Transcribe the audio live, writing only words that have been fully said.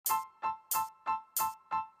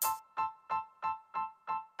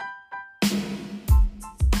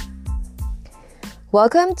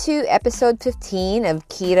Welcome to episode 15 of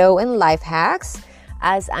Keto and Life Hacks.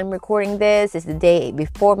 As I'm recording this, it's the day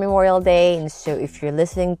before Memorial Day, and so if you're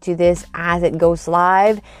listening to this as it goes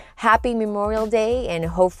live, happy Memorial Day, and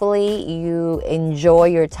hopefully you enjoy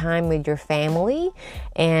your time with your family.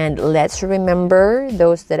 And let's remember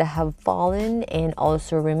those that have fallen, and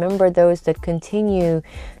also remember those that continue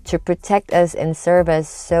to protect us and serve us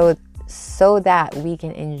so that we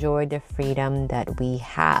can enjoy the freedom that we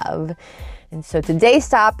have. And so today's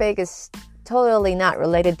topic is totally not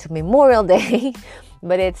related to Memorial Day,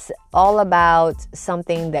 but it's all about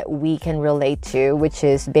something that we can relate to, which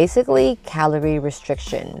is basically calorie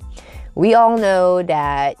restriction. We all know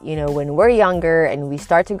that, when we're younger and we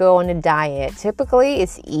start to go on a diet, typically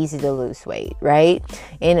it's easy to lose weight, right?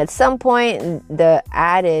 And at some point, the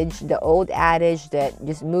old adage that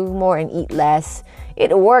just move more and eat less,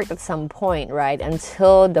 it worked at some point, right?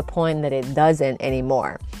 Until the point that it doesn't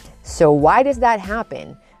anymore. So why does that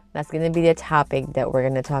happen? That's going to be the topic that we're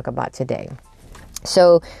going to talk about today.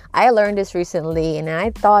 So I learned this recently and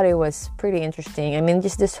I thought it was pretty interesting. I mean,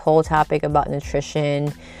 just this whole topic about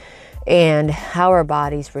nutrition and how our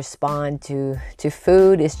bodies respond to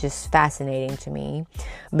food is just fascinating to me.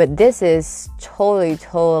 But this is totally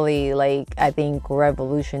I think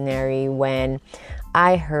revolutionary when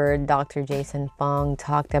I heard Dr. Jason Fung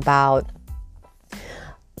talked about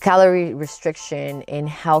calorie restriction and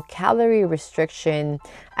how calorie restriction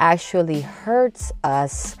actually hurts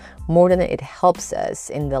us more than it helps us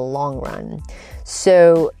in the long run.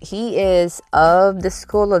 So he is of the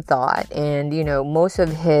school of thought, and most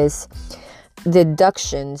of his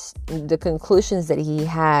deductions, the conclusions that he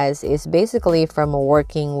has is basically from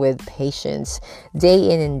working with patients day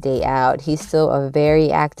in and day out. He's still a very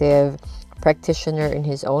active practitioner in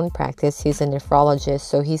his own practice. He's a nephrologist,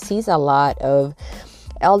 so he sees a lot of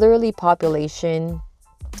elderly population,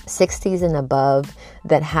 60s and above,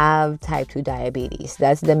 that have type 2 diabetes.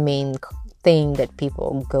 That's the main thing that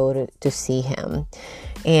people go to see him.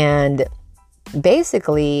 And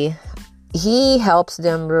basically, he helps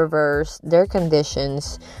them reverse their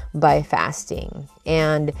conditions by fasting.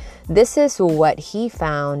 And this is what he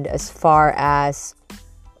found as far as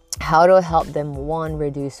how to help them, one,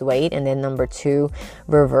 reduce weight, and then number two,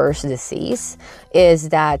 reverse disease, is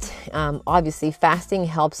that obviously fasting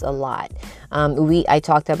helps a lot. I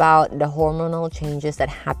talked about the hormonal changes that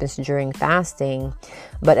happens during fasting,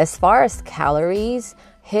 but as far as calories,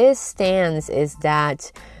 his stance is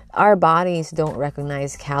that our bodies don't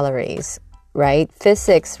recognize calories, right?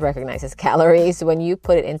 Physics recognizes calories. When you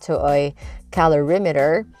put it into a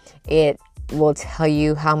calorimeter, it will tell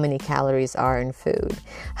you how many calories are in food.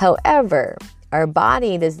 However, our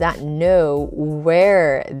body does not know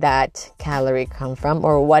where that calorie comes from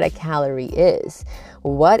or what a calorie is.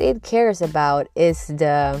 What it cares about is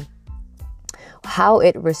how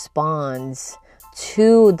it responds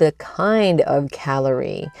to the kind of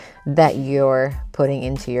calorie that you're putting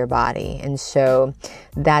into your body. And so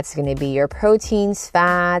that's going to be your proteins,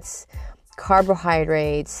 fats,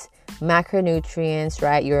 carbohydrates, macronutrients,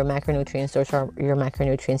 right? Your macronutrients, those are your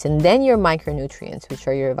macronutrients, and then your micronutrients, which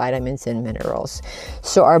are your vitamins and minerals.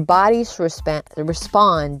 So our bodies respond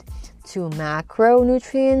to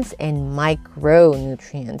macronutrients and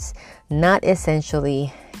micronutrients, not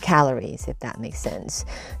essentially calories, if that makes sense.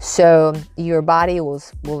 So your body will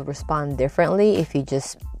respond differently if you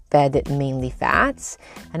just fed it mainly fats,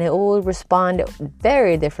 and it will respond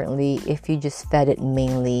very differently if you just fed it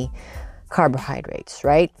mainly carbohydrates,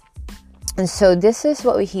 right? And so this is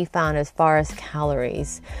what he found as far as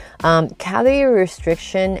calories. Calorie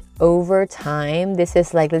restriction over time, this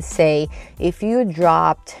is like, let's say, if you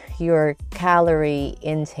dropped your calorie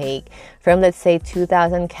intake from, let's say,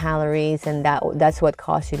 2,000 calories, and that's what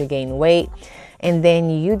caused you to gain weight, and then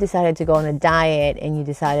you decided to go on a diet and you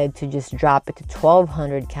decided to just drop it to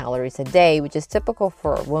 1,200 calories a day, which is typical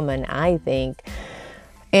for a woman, I think.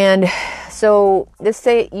 And so let's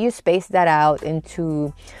say you space that out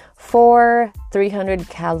into 300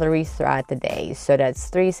 calories throughout the day. So that's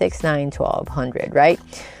 3, 6, 9, 1,200, right?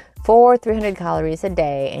 300 calories a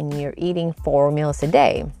day, and you're eating 4 meals a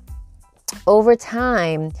day. Over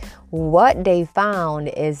time, what they found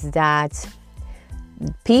is that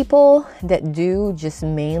people that do just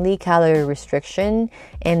mainly calorie restriction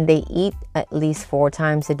and they eat at least 4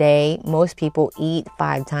 times a day, most people eat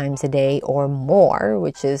 5 times a day or more,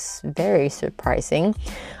 which is very surprising.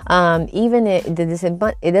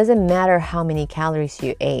 It doesn't matter how many calories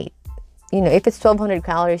you ate. if it's 1200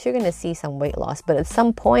 calories, you're going to see some weight loss. But at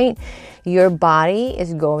some point, your body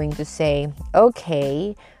is going to say,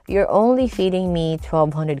 okay, you're only feeding me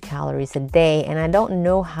 1200 calories a day, and I don't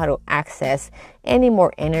know how to access any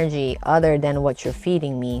more energy other than what you're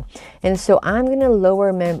feeding me. And so I'm going to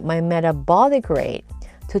lower my metabolic rate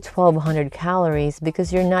to 1200 calories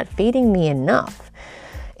because you're not feeding me enough.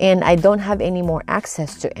 And I don't have any more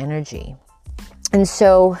access to energy. And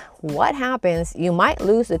so what happens, you might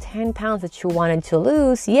lose the 10 pounds that you wanted to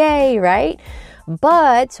lose. Yay, right?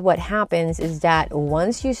 But what happens is that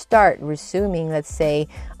once you start resuming, let's say,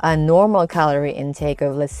 a normal calorie intake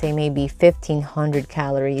of, let's say, maybe 1500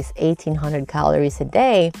 calories, 1800 calories a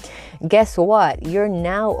day, guess what? You're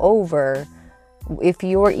now over, if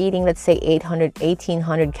you're eating, let's say,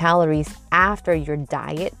 1800 calories after your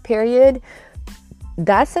diet period,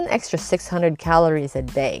 that's an extra 600 calories a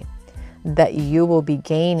day that you will be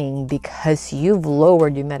gaining because you've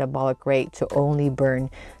lowered your metabolic rate to only burn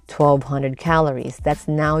 1200 calories. That's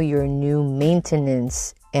now your new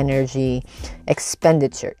maintenance energy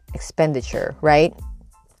expenditure, right?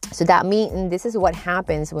 So that means this is what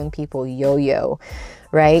happens when people yo-yo,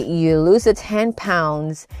 right? You lose the 10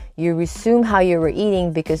 pounds, you resume how you were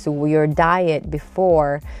eating because your diet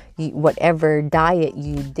before, whatever diet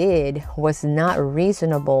you did was not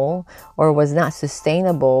reasonable or was not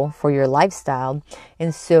sustainable for your lifestyle.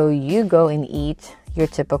 And so you go and eat your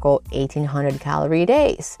typical 1800 calorie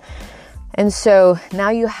days. And so now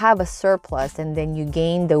you have a surplus, and then you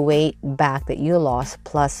gain the weight back that you lost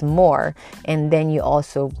plus more. And then you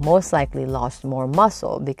also most likely lost more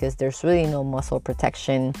muscle because there's really no muscle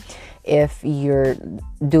protection if you're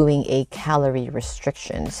doing a calorie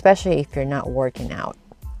restriction, especially if you're not working out.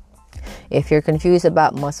 If you're confused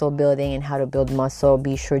about muscle building and how to build muscle,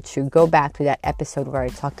 be sure to go back to that episode where I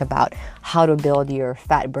talked about how to build your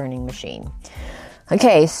fat burning machine.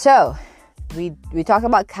 Okay, so we talk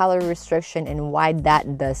about calorie restriction and why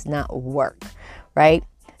that does not work, right?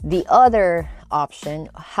 The other option,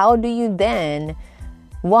 how do you then,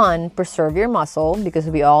 one, preserve your muscle? Because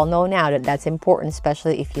we all know now that that's important,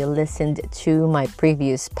 especially if you listened to my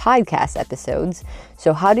previous podcast episodes.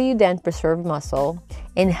 So how do you then preserve muscle?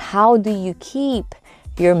 And how do you keep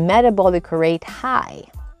your metabolic rate high?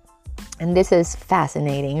 And this is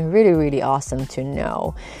fascinating, really, really awesome to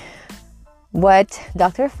know. What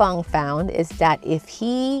Dr. Fung found is that if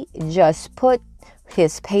he just put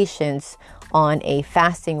his patients on a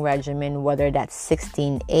fasting regimen, whether that's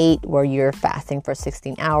 16-8, where you're fasting for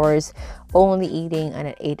 16 hours, only eating on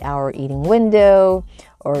an 8-hour eating window,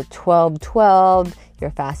 or 12-12,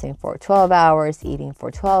 you're fasting for 12 hours, eating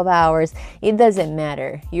for 12 hours, it doesn't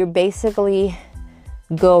matter. You're basically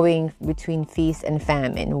going between feast and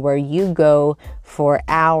famine, where you go for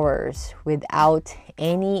hours without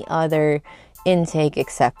any other intake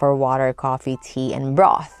except for water, coffee, tea, and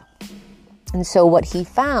broth. And so what he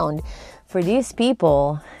found for these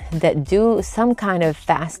people that do some kind of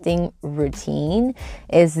fasting routine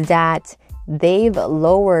is that they've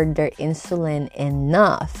lowered their insulin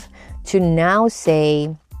enough to now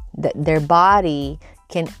say that their body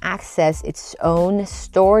can access its own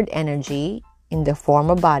stored energy in the form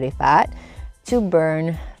of body fat to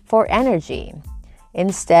burn for energy,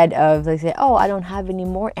 instead of like say, oh, I don't have any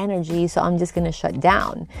more energy, so I'm just going to shut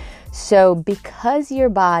down. So because your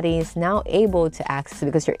body is now able to access,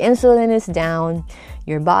 because your insulin is down,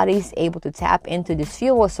 your body is able to tap into this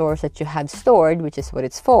fuel source that you have stored, which is what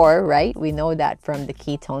it's for, right? We know that from the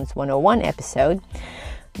Ketones 101 episode,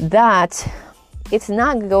 that it's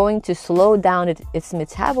not going to slow down its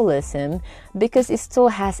metabolism because it still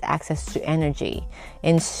has access to energy.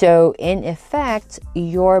 And so in effect,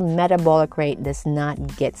 your metabolic rate does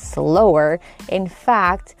not get slower. In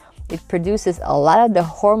fact, it produces a lot of the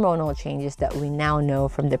hormonal changes that we now know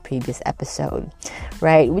from the previous episode,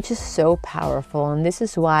 right? Which is so powerful. And this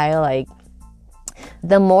is why,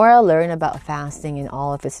 the more I learn about fasting and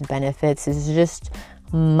all of its benefits, is just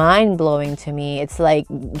mind-blowing to me. It's like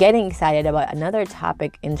getting excited about another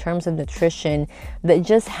topic in terms of nutrition that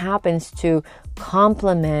just happens to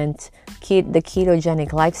complement the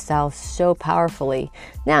ketogenic lifestyle so powerfully.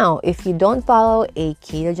 Now, if you don't follow a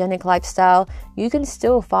ketogenic lifestyle, you can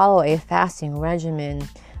still follow a fasting regimen.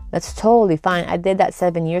 That's totally fine. I did that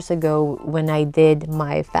 7 years ago when I did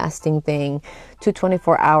my fasting thing,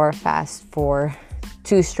 24-hour fast for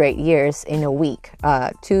 2 straight years in a week,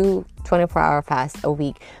 2 24-hour fasts a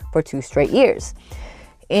week for 2 straight years.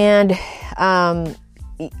 And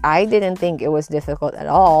I didn't think it was difficult at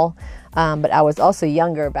all, but I was also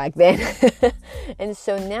younger back then. And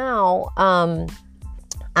so now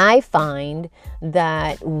I find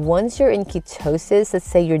that once you're in ketosis, let's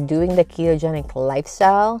say you're doing the ketogenic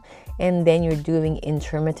lifestyle, and then you're doing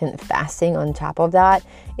intermittent fasting on top of that,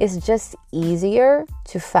 it's just easier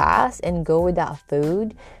to fast and go without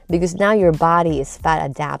food, because now your body is fat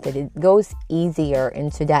adapted. It goes easier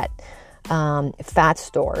into that fat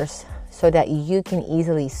stores, so that you can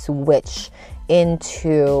easily switch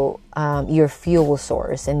into your fuel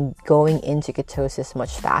source and going into ketosis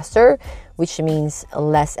much faster, which means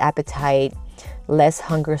less appetite, less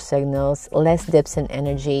hunger signals, less dips in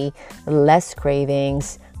energy, less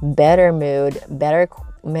cravings, better mood, better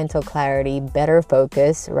mental clarity, better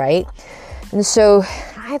focus, right? And so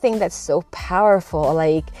I think that's so powerful.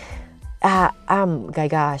 Like,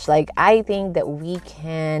 gosh, like I think that we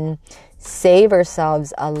can save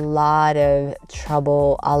ourselves a lot of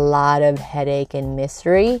trouble, a lot of headache and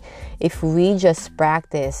misery if we just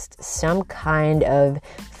practiced some kind of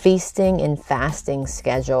feasting and fasting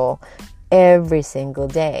schedule every single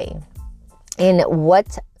day. And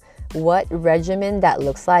what regimen that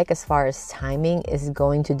looks like as far as timing is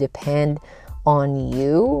going to depend on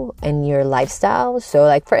you and your lifestyle. So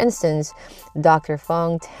like, for instance, Dr.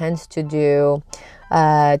 Fung tends to do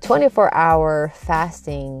 24-hour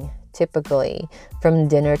fasting typically from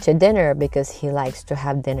dinner to dinner, because he likes to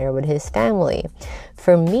have dinner with his family.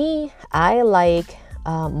 For me, I like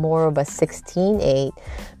more of a 16-8,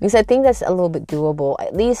 because I think that's a little bit doable,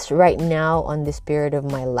 at least right now on this period of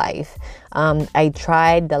my life. I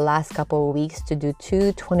tried the last couple of weeks to do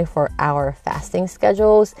 2 24-hour fasting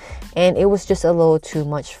schedules, and it was just a little too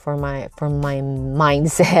much for my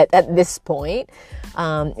mindset at this point,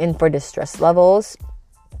 and for the stress levels.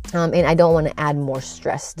 And I don't want to add more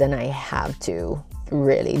stress than I have to.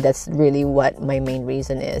 Really, that's really what my main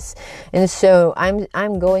reason is. And so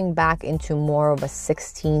I'm going back into more of a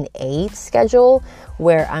 16-8 schedule,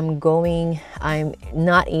 where I'm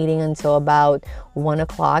not eating until about 1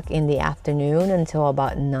 o'clock in the afternoon until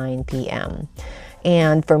about 9 p.m.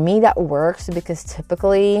 And for me, that works, because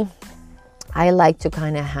typically I like to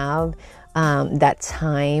kind of have that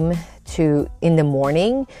time in the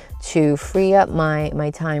morning to free up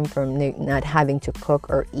my time from not having to cook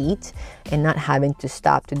or eat, and not having to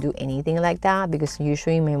stop to do anything like that, because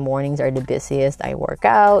usually my mornings are the busiest. I work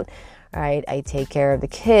out, right? I take care of the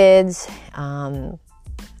kids.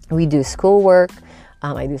 We do schoolwork.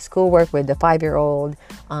 I do schoolwork with the 5-year-old,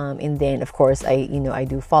 and then of course I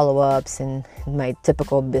do follow-ups and my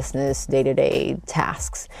typical business day-to-day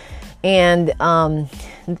tasks. And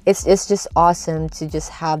it's just awesome to just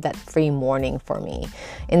have that free morning for me.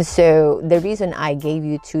 And so the reason I gave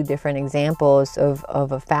you 2 different examples of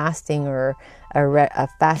a fasting or a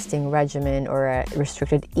fasting regimen or a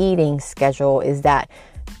restricted eating schedule is that,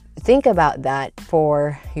 think about that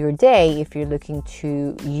for your day. If you're looking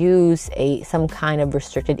to use some kind of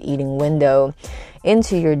restricted eating window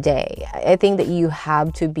into your day, I think that you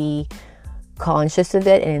have to be conscious of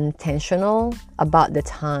it and intentional about the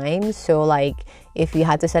time. So like, if you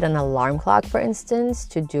had to set an alarm clock, for instance,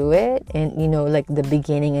 to do it, and like the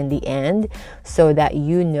beginning and the end, so that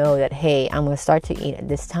that, hey, I'm gonna start to eat at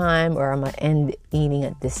this time, or I'm gonna end eating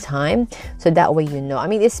at this time, so that way I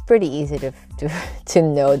mean, it's pretty easy to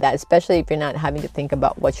know that, especially if you're not having to think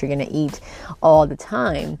about what you're gonna eat all the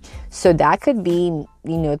time. So that could be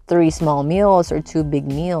 3 small meals or 2 big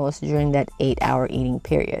meals during that 8-hour eating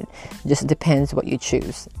period. Just depends what you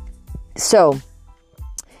choose. So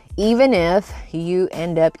even if you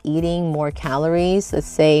end up eating more calories, let's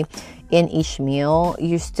say in each meal,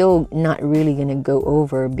 you're still not really going to go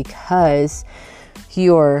over, because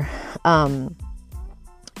you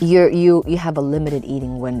have a limited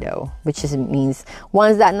eating window, which means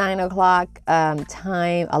once that 9 o'clock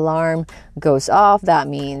time alarm goes off, that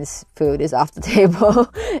means food is off the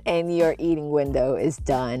table and your eating window is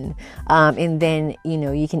done. And then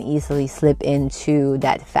you can easily slip into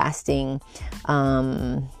that fasting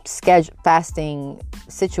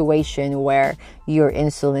situation where your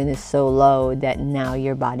insulin is so low that now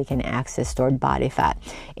your body can access stored body fat.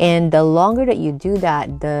 And the longer that you do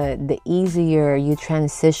that, the easier you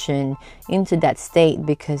transition into that state,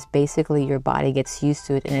 because basically your body gets used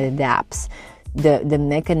to it and it adapts the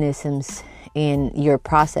mechanisms in your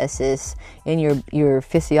processes, in your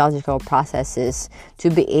physiological processes, to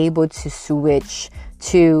be able to switch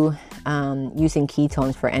to using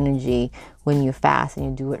ketones for energy when you fast and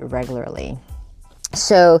you do it regularly.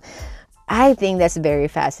 So I think that's very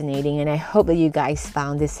fascinating, and I hope that you guys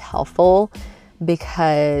found this helpful,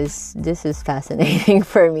 because this is fascinating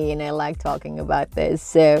for me and I like talking about this.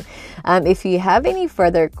 So if you have any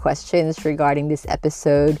further questions regarding this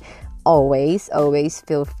episode, always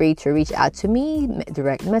feel free to reach out to me,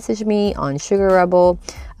 direct message me on Sugar Rebel.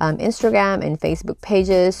 Instagram and Facebook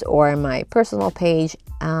pages, or my personal page,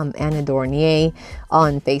 Anna Dornier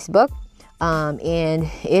on Facebook. And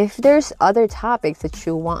if there's other topics that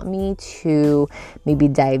you want me to maybe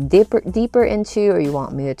dive deeper into, or you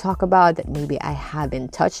want me to talk about that maybe I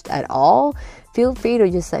haven't touched at all, feel free to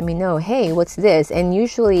just let me know, hey, what's this? And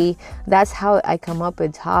usually that's how I come up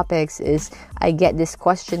with topics, is I get this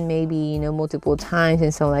question maybe, multiple times.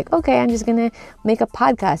 And so I'm like, okay, I'm just going to make a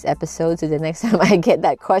podcast episode. So the next time I get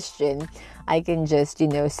that question, I can just,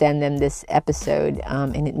 send them this episode.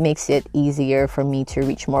 And it makes it easier for me to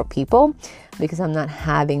reach more people, because I'm not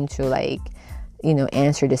having to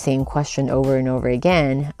answer the same question over and over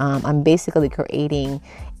again. I'm basically creating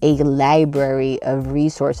a library of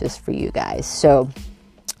resources for you guys. So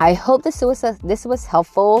I hope this was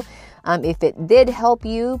helpful. If it did help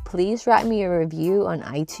you, please write me a review on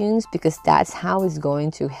iTunes, because that's how it's going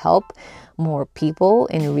to help more people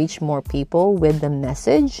and reach more people with the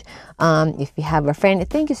message. If you have a friend,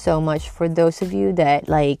 thank you so much for those of you that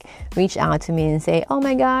reach out to me and say, oh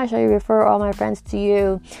my gosh, I refer all my friends to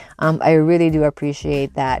you. I really do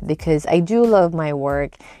appreciate that, because I do love my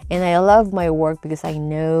work, and I love my work because I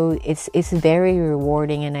know it's very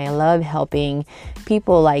rewarding, and I love helping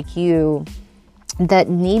people like you that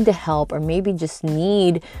need the help, or maybe just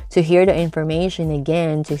need to hear the information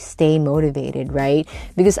again to stay motivated, right?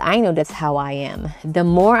 Because I know that's how I am. The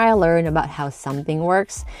more I learn about how something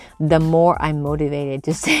works, the more I'm motivated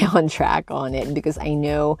to stay on track on it, because I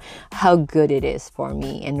know how good it is for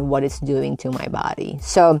me and what it's doing to my body.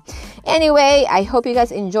 So anyway, I hope you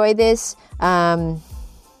guys enjoy this.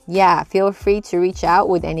 Feel free to reach out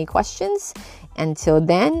with any questions. Until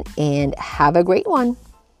then, and have a great one.